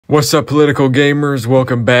What's up, political gamers?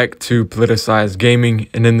 Welcome back to Politicized Gaming,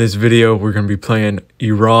 and in this video we're going to be playing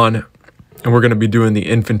Iran, and we're going to be doing the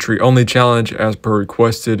infantry only challenge as per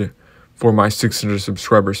requested for my 600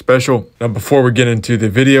 subscriber special. Now before we get into the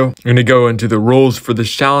video, I'm going to go into the rules for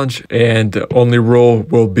this challenge, and the only rule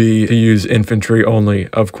will be to use infantry only,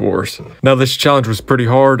 of course. Now this challenge was pretty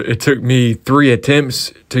hard. It took me 3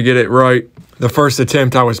 attempts to get it right. The first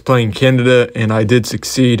attempt I was playing Canada and I did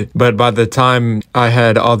succeed, but by the time I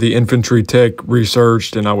had all the infantry tech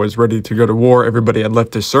researched and I was ready to go to war, everybody had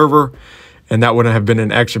left the server and that wouldn't have been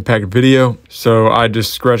an action-packed video. So I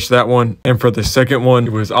just scratched that one. And for the second one,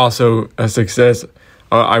 it was also a success.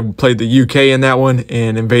 I played the UK in that one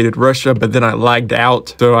and invaded Russia, but then I lagged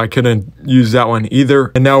out, so I couldn't use that one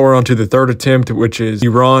either. And now we're on to the third attempt, which is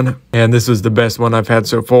Iran, and this is the best one I've had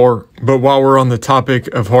so far. But while we're on the topic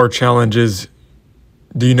of hard challenges,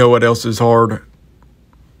 do you know what else is hard?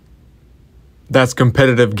 That's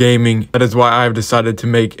competitive gaming. That is why I've decided to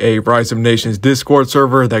make a Rise of Nations Discord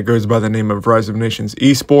server that goes by the name of Rise of Nations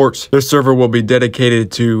Esports. This server will be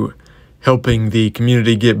dedicated to helping the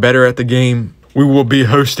community get better at the game. We will be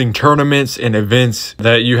hosting tournaments and events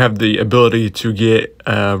that you have the ability to get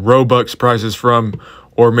Robux prizes from,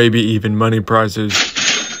 or maybe even money prizes.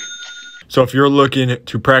 So if you're looking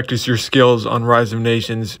to practice your skills on Rise of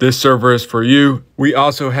Nations, this server is for you. We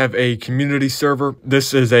also have a community server.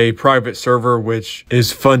 This is a private server which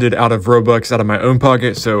is funded out of Robux, out of my own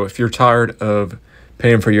pocket. So if you're tired of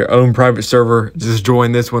paying for your own private server, just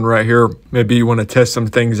join this one right here. Maybe you want to test some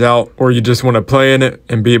things out, or you just want to play in it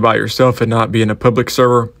and be by yourself and not be in a public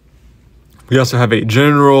server. We also have a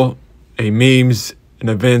general, a memes, and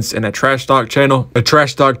events, and a trash talk channel. A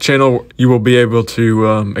trash talk channel, you will be able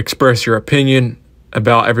to express your opinion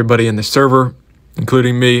about everybody in the server,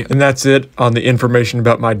 including me. And that's it on the information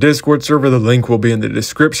about my Discord server. The link will be in the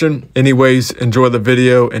description. Anyways, enjoy the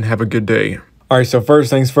video and have a good day. All right, so first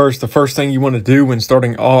things first, the first thing you want to do when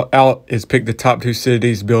starting out is pick the top 2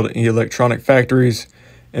 cities, build electronic factories,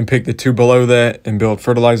 and pick the 2 below that and build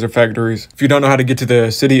fertilizer factories. If you don't know how to get to the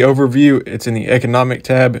city overview, it's in the economic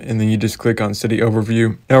tab, and then you just click on city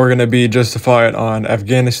overview. Now we're going to be justified on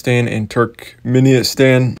Afghanistan and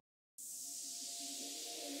Turkmenistan.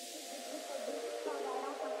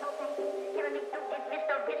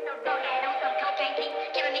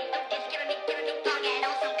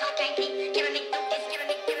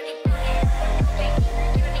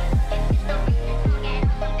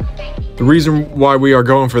 The reason why we are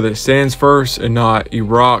going for the sands first and not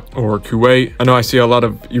Iraq or Kuwait, I know I see a lot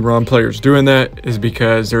of Iran players doing that, is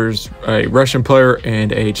because there's a Russian player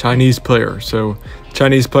and a Chinese player. So the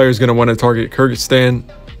Chinese player is going to want to target Kyrgyzstan,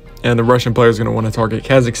 and the Russian player is going to want to target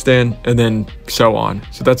Kazakhstan, and then so on.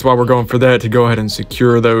 So that's why we're going for that, to go ahead and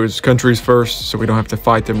secure those countries first so we don't have to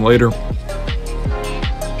fight them later.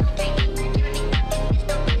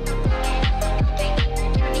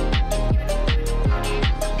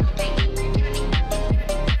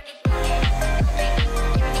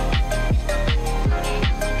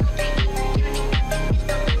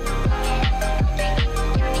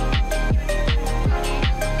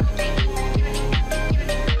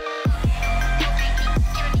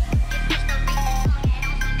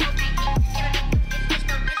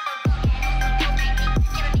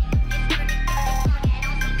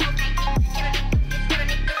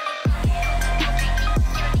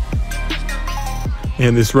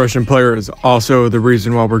 And this Russian player is also the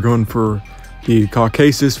reason why we're going for the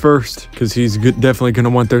Caucasus first, because he's definitely going to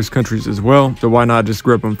want those countries as well. So why not just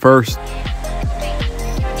grab them first?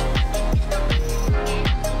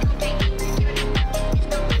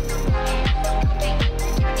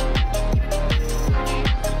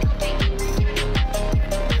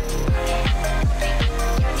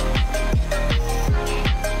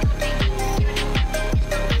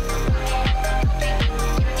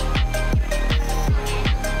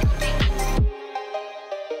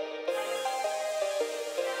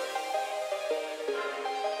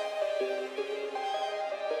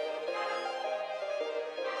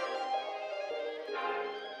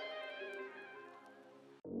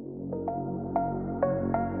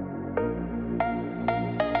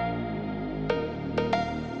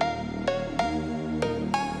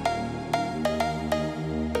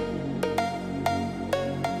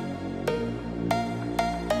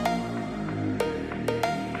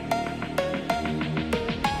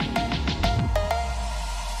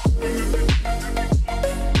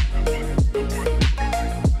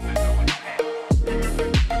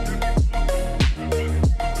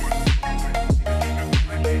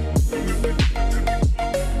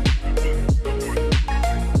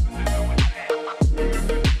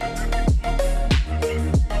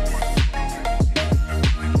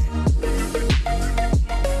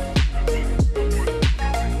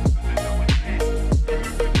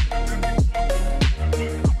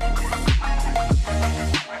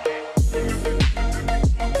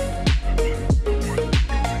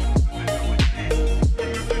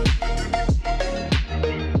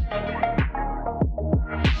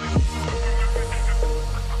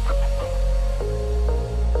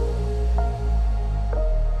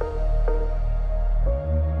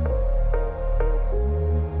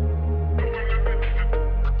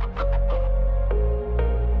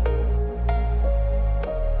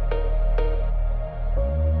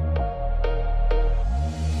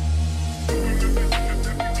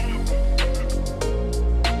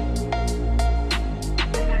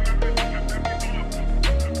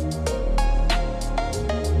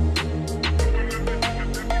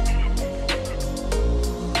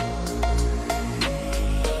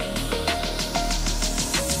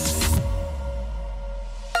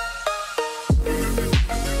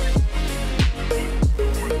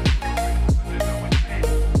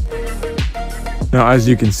 Now, as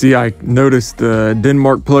you can see, I noticed the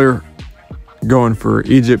Denmark player going for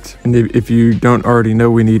Egypt. And if you don't already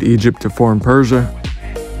know, we need Egypt to form Persia.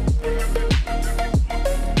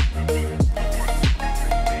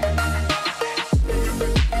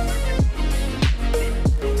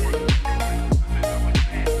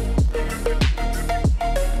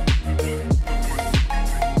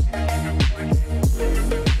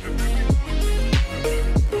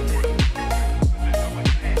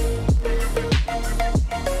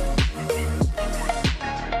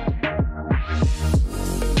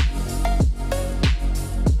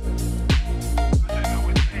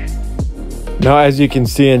 Now, as you can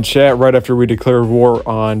see in chat, right after we declared war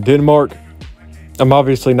on Denmark, I'm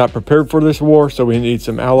obviously not prepared for this war, so we need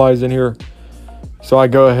some allies in here. So I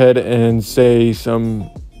go ahead and say some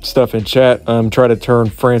stuff in chat, try to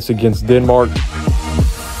turn France against Denmark.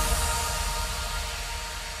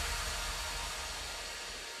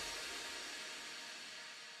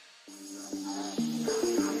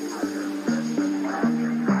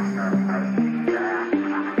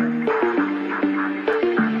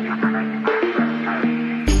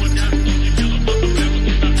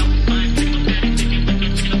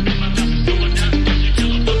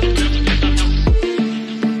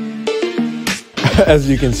 As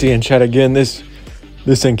you can see in chat again, this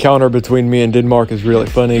encounter between me and Denmark is really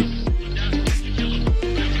funny.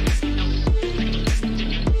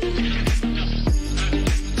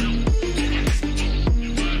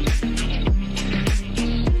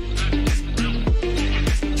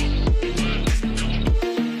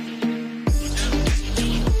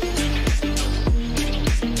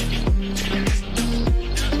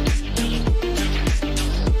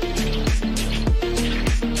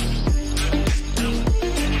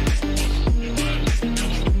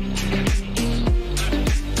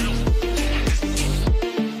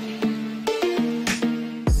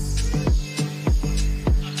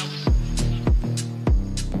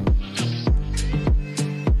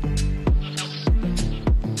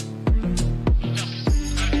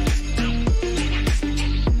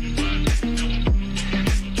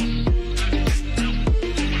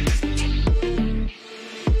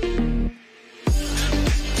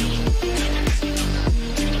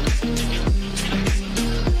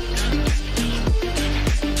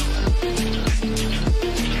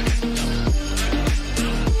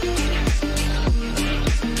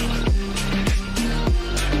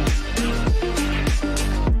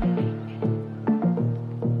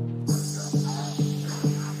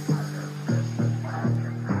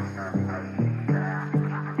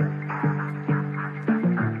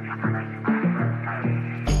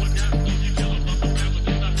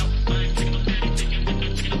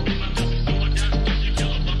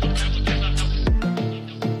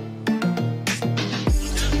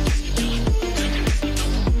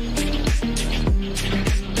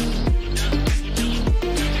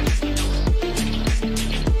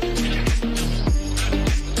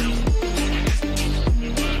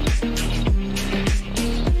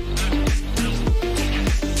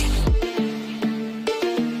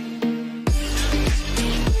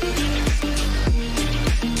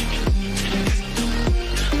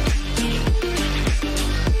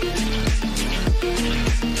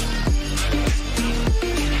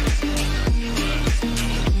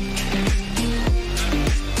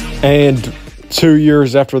 And 2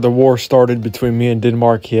 years after the war started between me and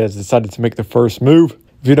Denmark, he has decided to make the first move.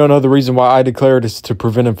 If you don't know, the reason why I declared is to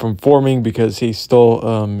prevent him from forming, because he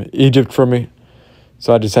stole Egypt from me.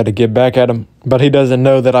 So I just had to get back at him. But he doesn't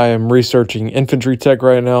know that I am researching infantry tech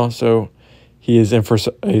right now, so he is in for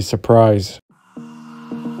a surprise.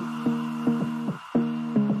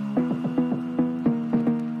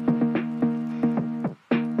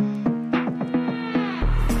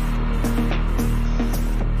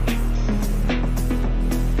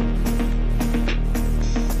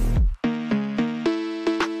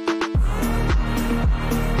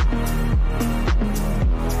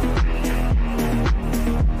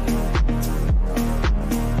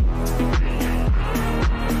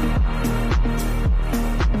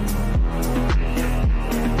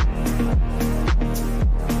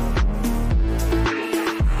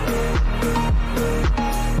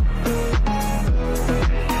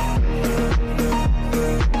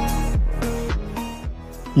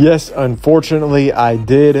 Yes, unfortunately, I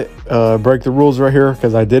did break the rules right here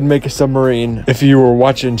because I did make a submarine. If you were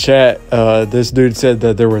watching chat, this dude said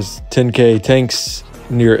that there was 10K tanks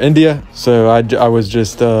near India. So I was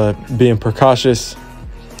just being precautious.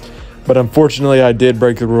 But unfortunately, I did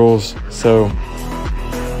break the rules. So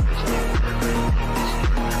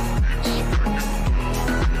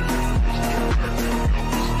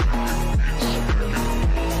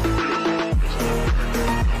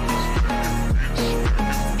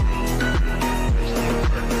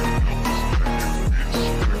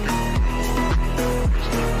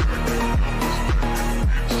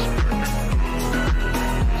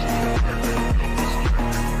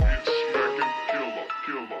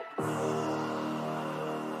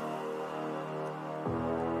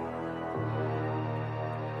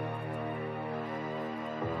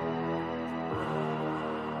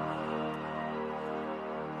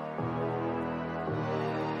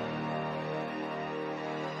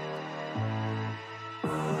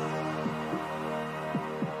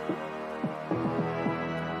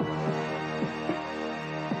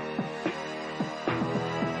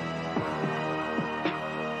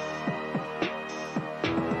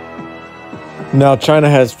Now, China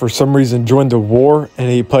has for some reason joined the war, and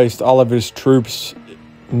he placed all of his troops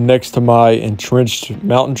next to my entrenched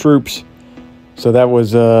mountain troops. So that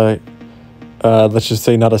was, let's just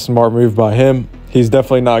say, not a smart move by him. He's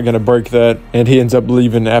definitely not going to break that, and he ends up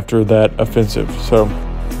leaving after that offensive. So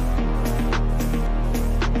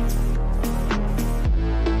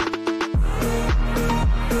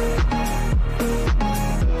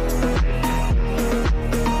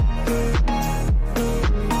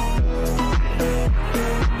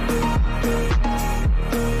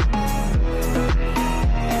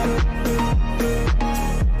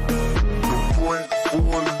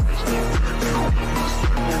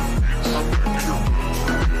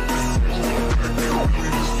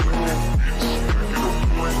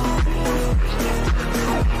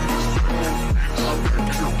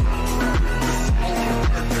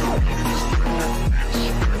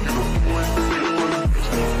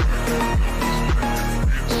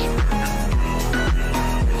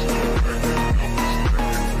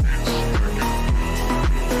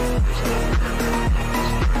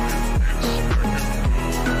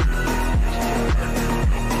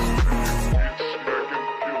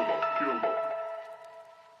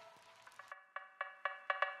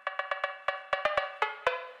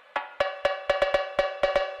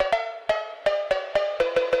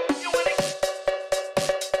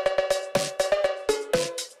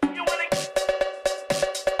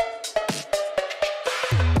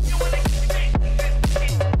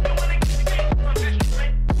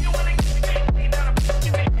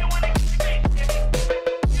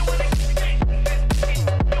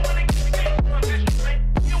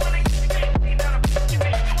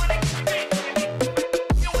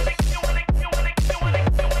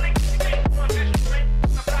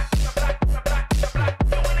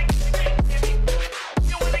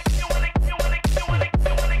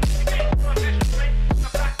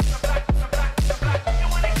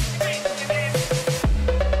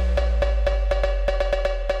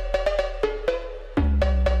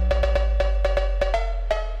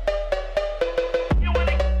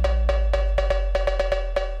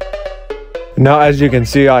now, as you can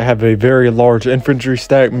see, I have a very large infantry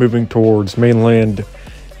stack moving towards mainland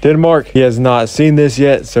Denmark. He has not seen this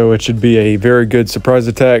yet, so it should be a very good surprise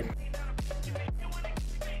attack.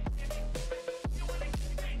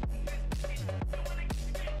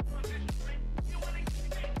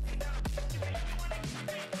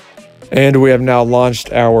 And we have now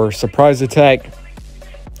launched our surprise attack.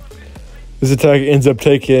 This attack ends up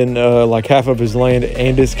taking like half of his land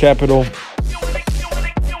and his capital.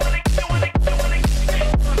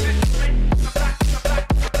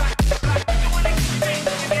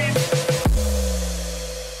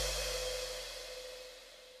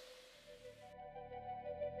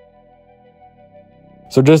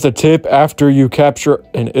 So just a tip, after you capture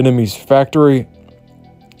an enemy's factory,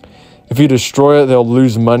 if you destroy it, they'll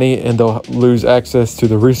lose money and they'll lose access to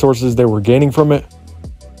the resources they were gaining from it.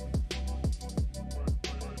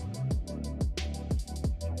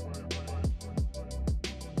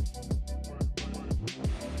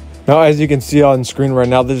 Now, as you can see on screen right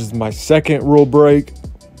now, this is my second rule break.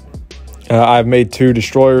 I've made 2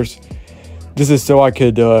 destroyers. This is so I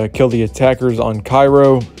could kill the attackers on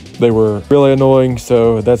Cairo. They were really annoying,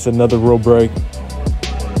 so that's another rule break.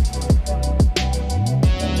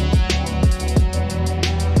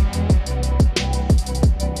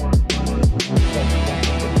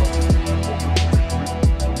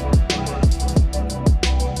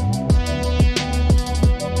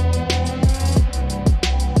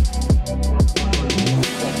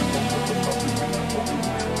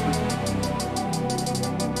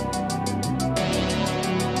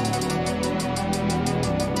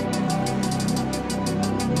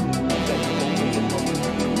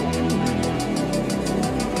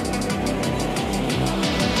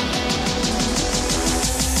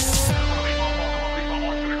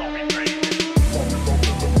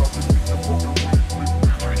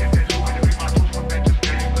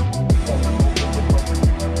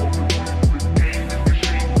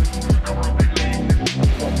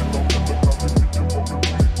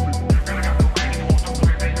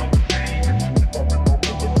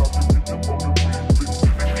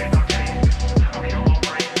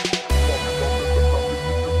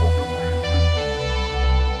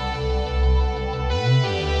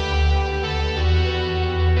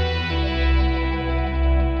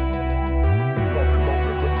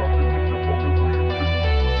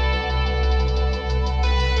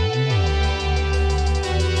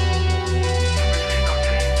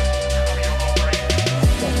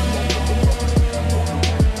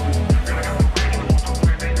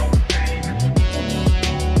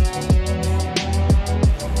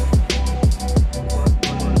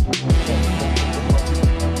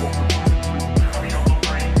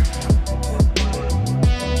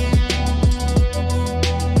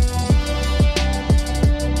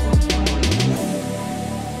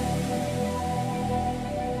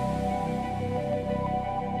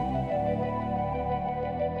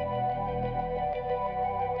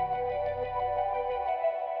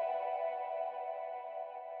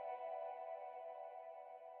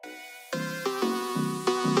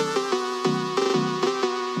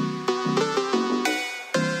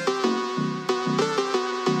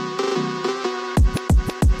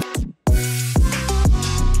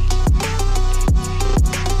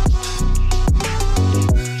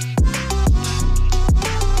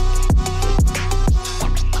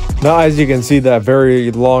 Now, as you can see, that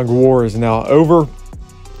very long war is now over.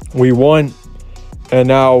 We won, and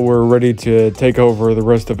now we're ready to take over the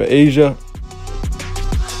rest of Asia.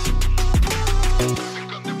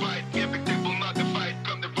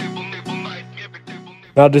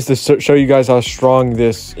 Now, just to show you guys how strong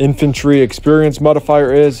this infantry experience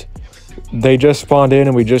modifier is, they just spawned in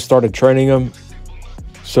and we just started training them.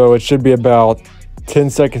 So it should be about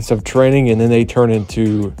 10 seconds of training, and then they turn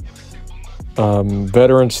into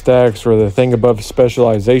veteran stacks, or the thing above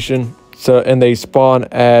specialization. So, and they spawn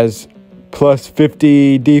as plus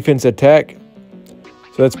 50 defense attack.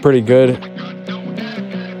 So that's pretty good.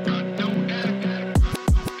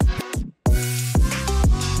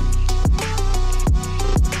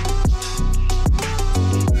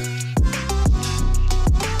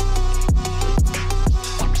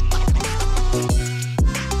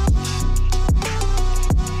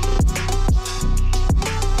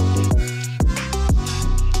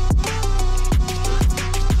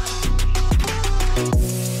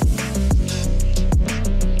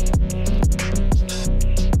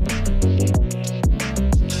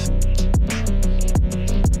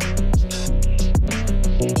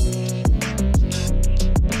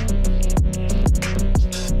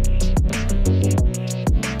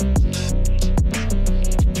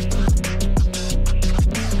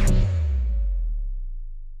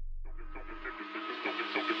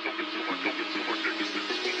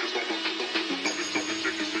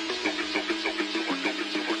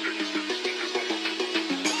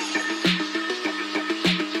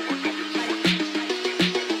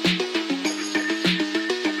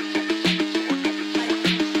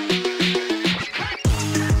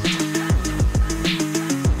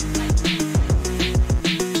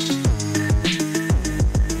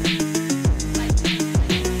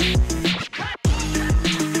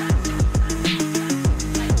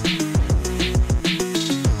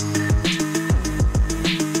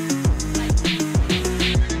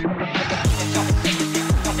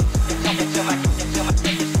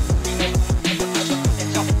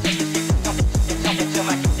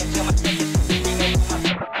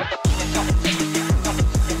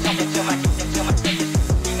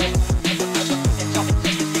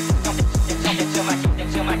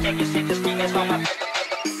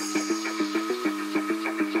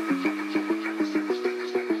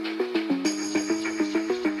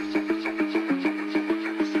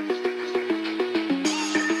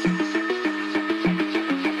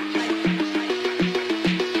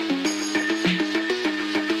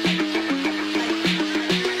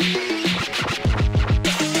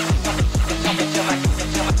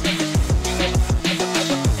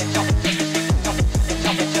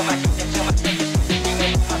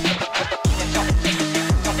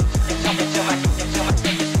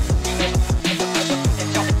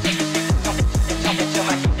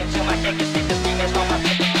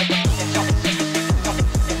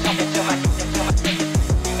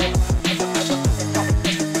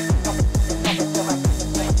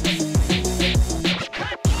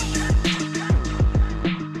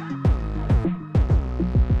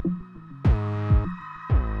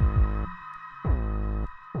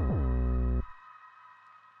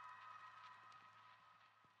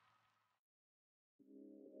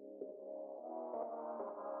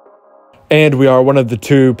 And we are one of the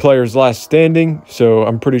 2 players last standing, so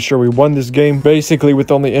I'm pretty sure we won this game, basically with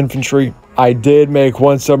only infantry. I did make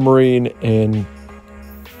 1 submarine and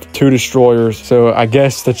 2 destroyers, so I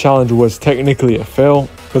guess the challenge was technically a fail.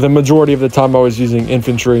 For the majority of the time I was using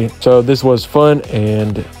infantry. So this was fun,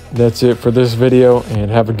 and that's it for this video, and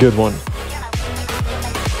have a good one.